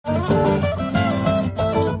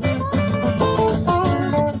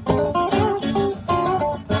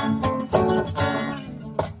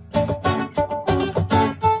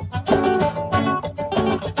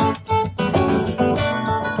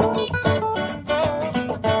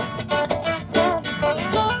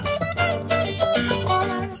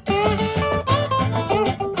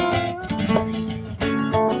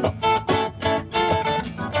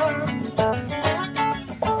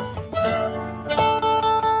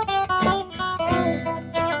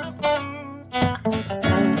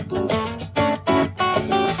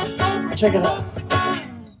Check it out.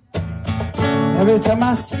 Every time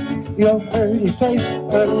I see your pretty face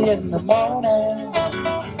early in the morning,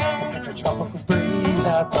 it's like a tropical breeze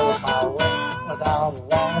I blow my way without a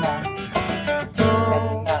warning.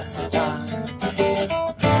 And that's the time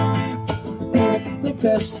the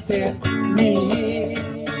best in me.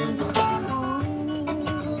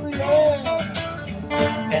 Ooh, yeah.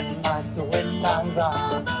 And like the wind I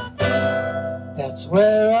ride, that's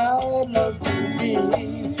where I love to be.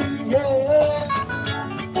 Yeah.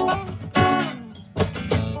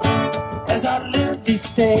 As I live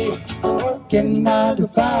each day, working 9 to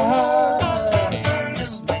 5,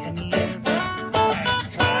 just making a living,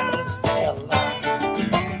 trying to stay alive.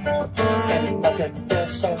 And nothing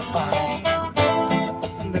feels so fine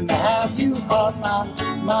than to have you on my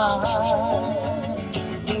mind.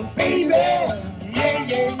 Baby, yeah, yeah,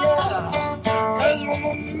 yeah. 'Cause when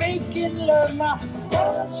we're making love, my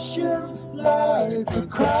emotions fly to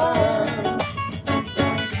cry.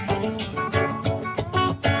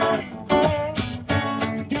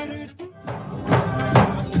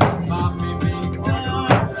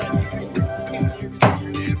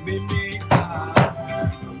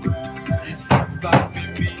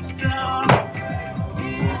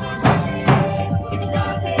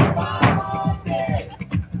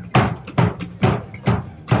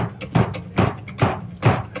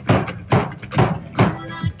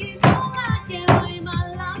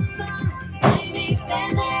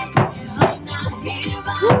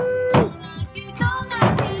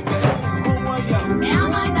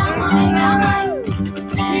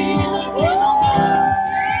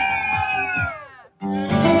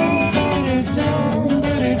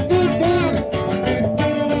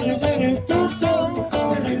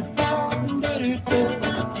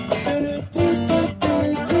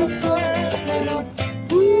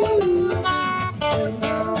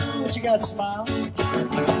 What you got, Smiles?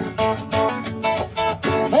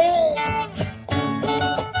 Hey!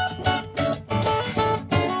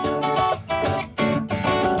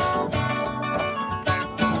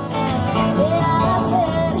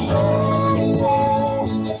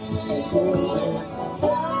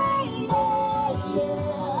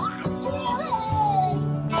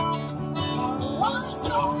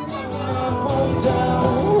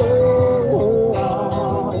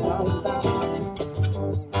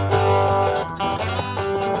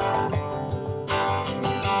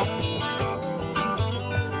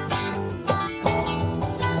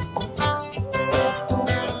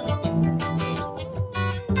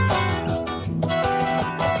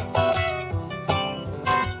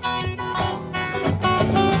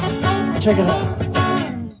 Check it out.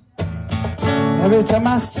 Every time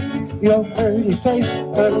I see your pretty face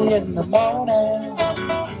early in the morning,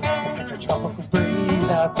 it's like a tropical breeze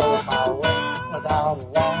I blow my way without a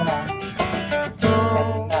warning.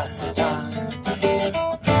 And that's the time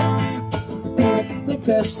the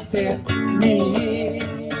best in me.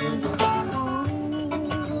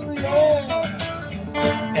 Ooh, yeah.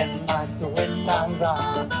 And like the wind I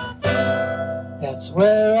ride, that's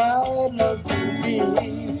where I love to be.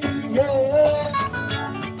 Yeah.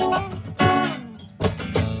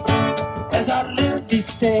 As I live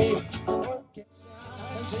each day,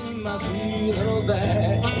 Shake my sweet little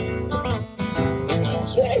back,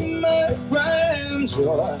 shake my prime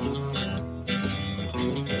joy,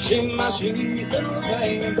 shake my sweet little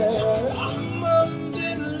baby, I'm a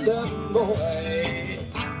little boy.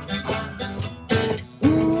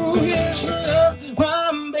 Ooh, yes, I love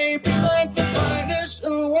my baby like the finest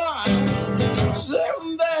of wines.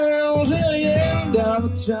 Settle down till the end of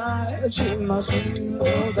the time. Shake my sweet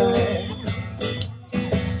little thing,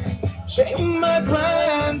 shake my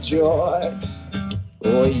prime joy.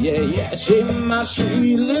 Oh yeah, yeah, shake my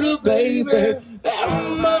sweet little baby.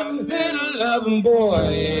 I'm my little loving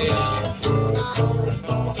boy.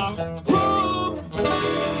 Ooh.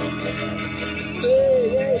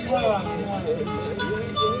 Yeah.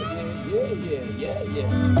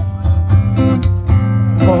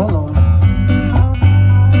 hold on.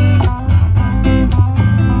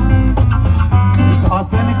 It's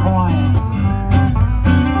authentic Hawaiian.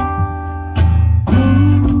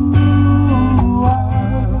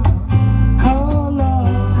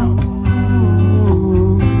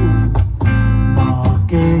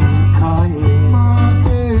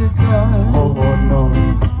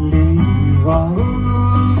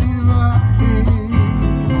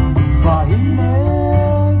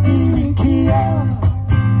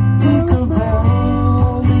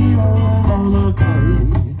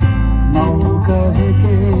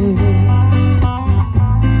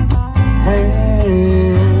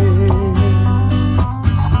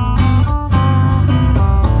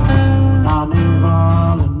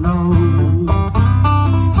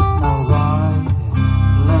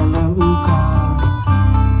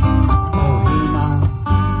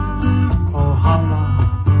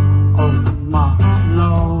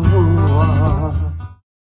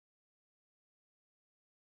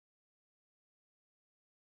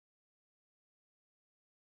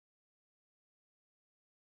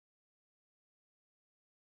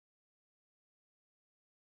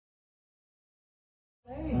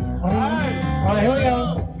 All right, here we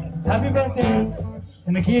go. Happy birthday.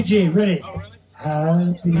 In the key of G. Ready?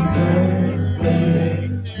 Happy birthday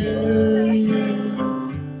to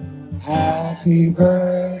you. Happy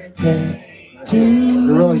birthday to you.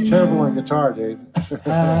 You're really terrible on guitar, Dave.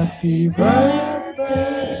 Happy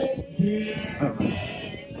birthday, dear.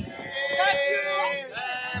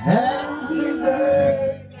 Happy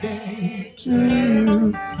birthday to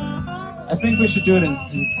you. I think we should do it in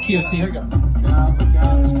key of C. Here we go.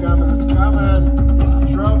 It's coming.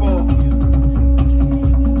 Trouble.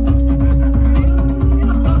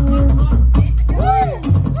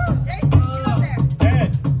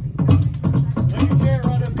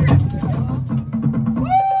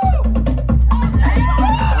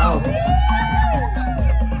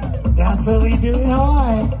 That's what we do in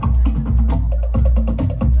Hawaii.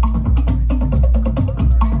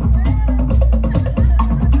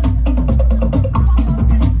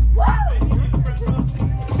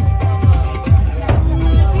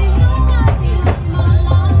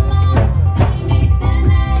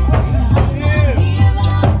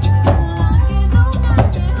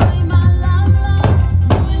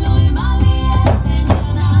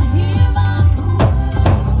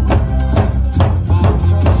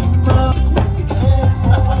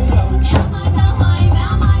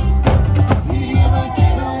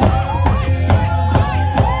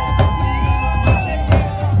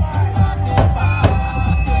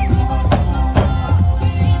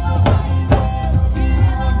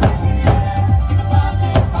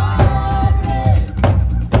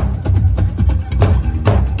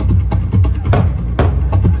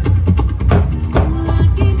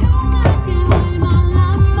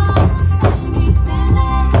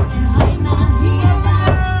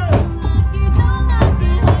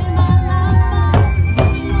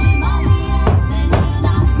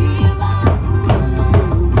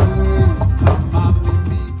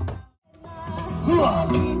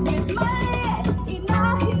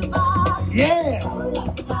 Yeah!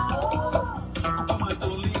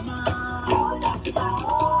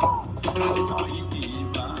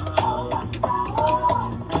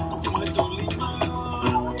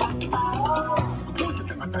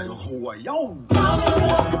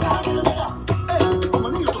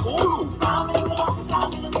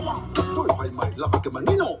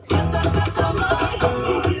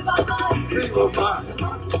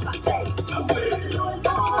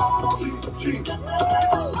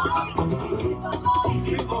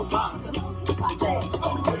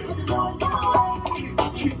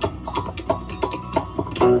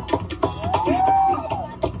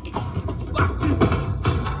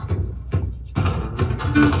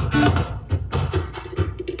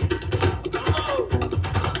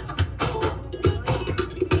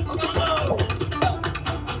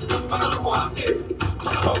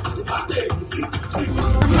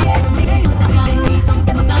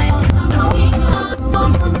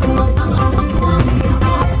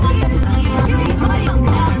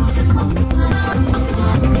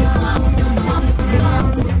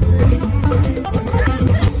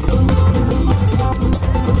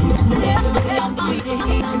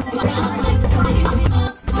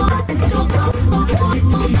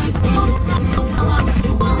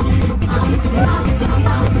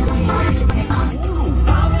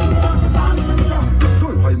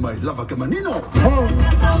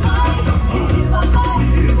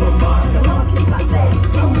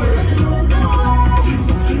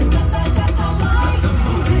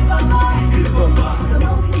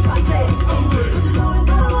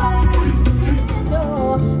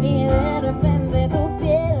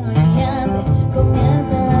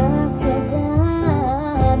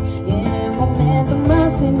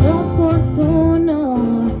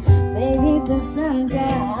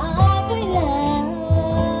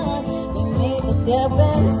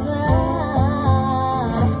 Pensar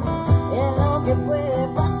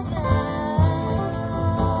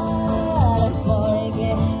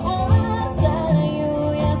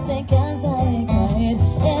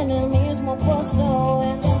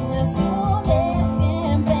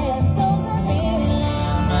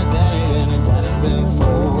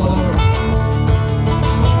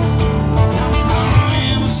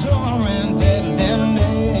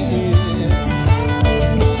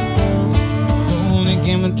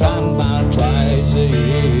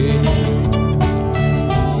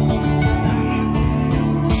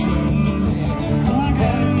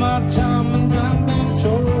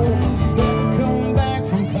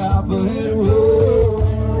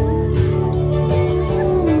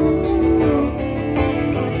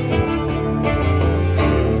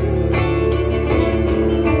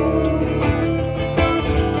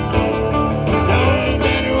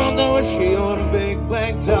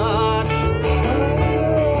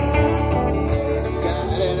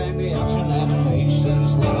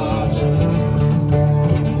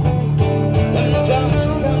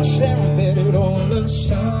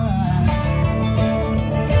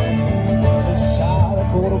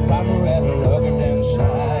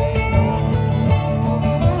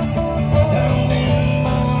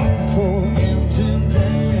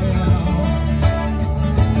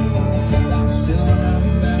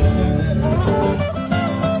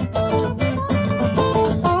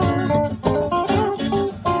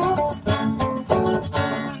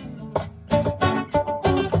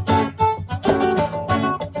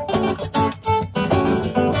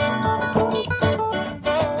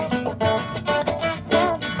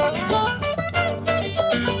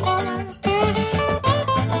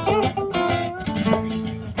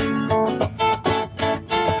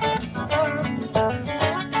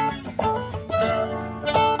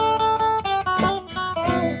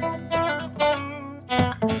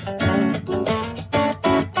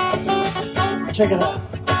Check it out.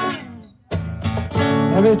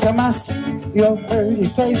 Every time I see your pretty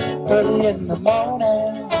face early in the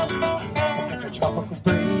morning, it's like a tropical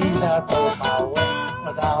breeze that blows my way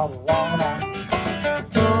without a warning.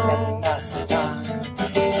 And that's the time,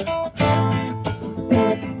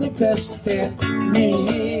 the best in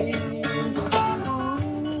me.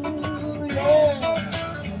 Ooh,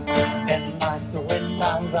 yeah. And like the wind I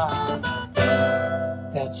ride,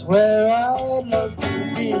 that's where I love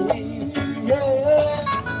to be. Yeah.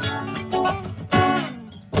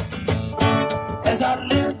 As I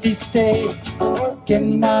live each day,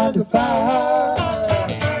 working 9 to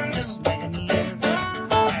 5, just making a living,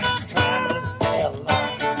 trying to stay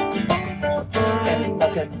alive. And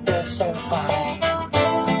nothing feels so fine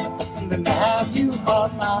than to have you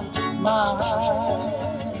on my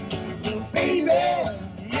mind, baby.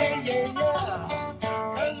 Yeah, yeah, yeah.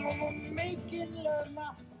 'Cause when we're making love, my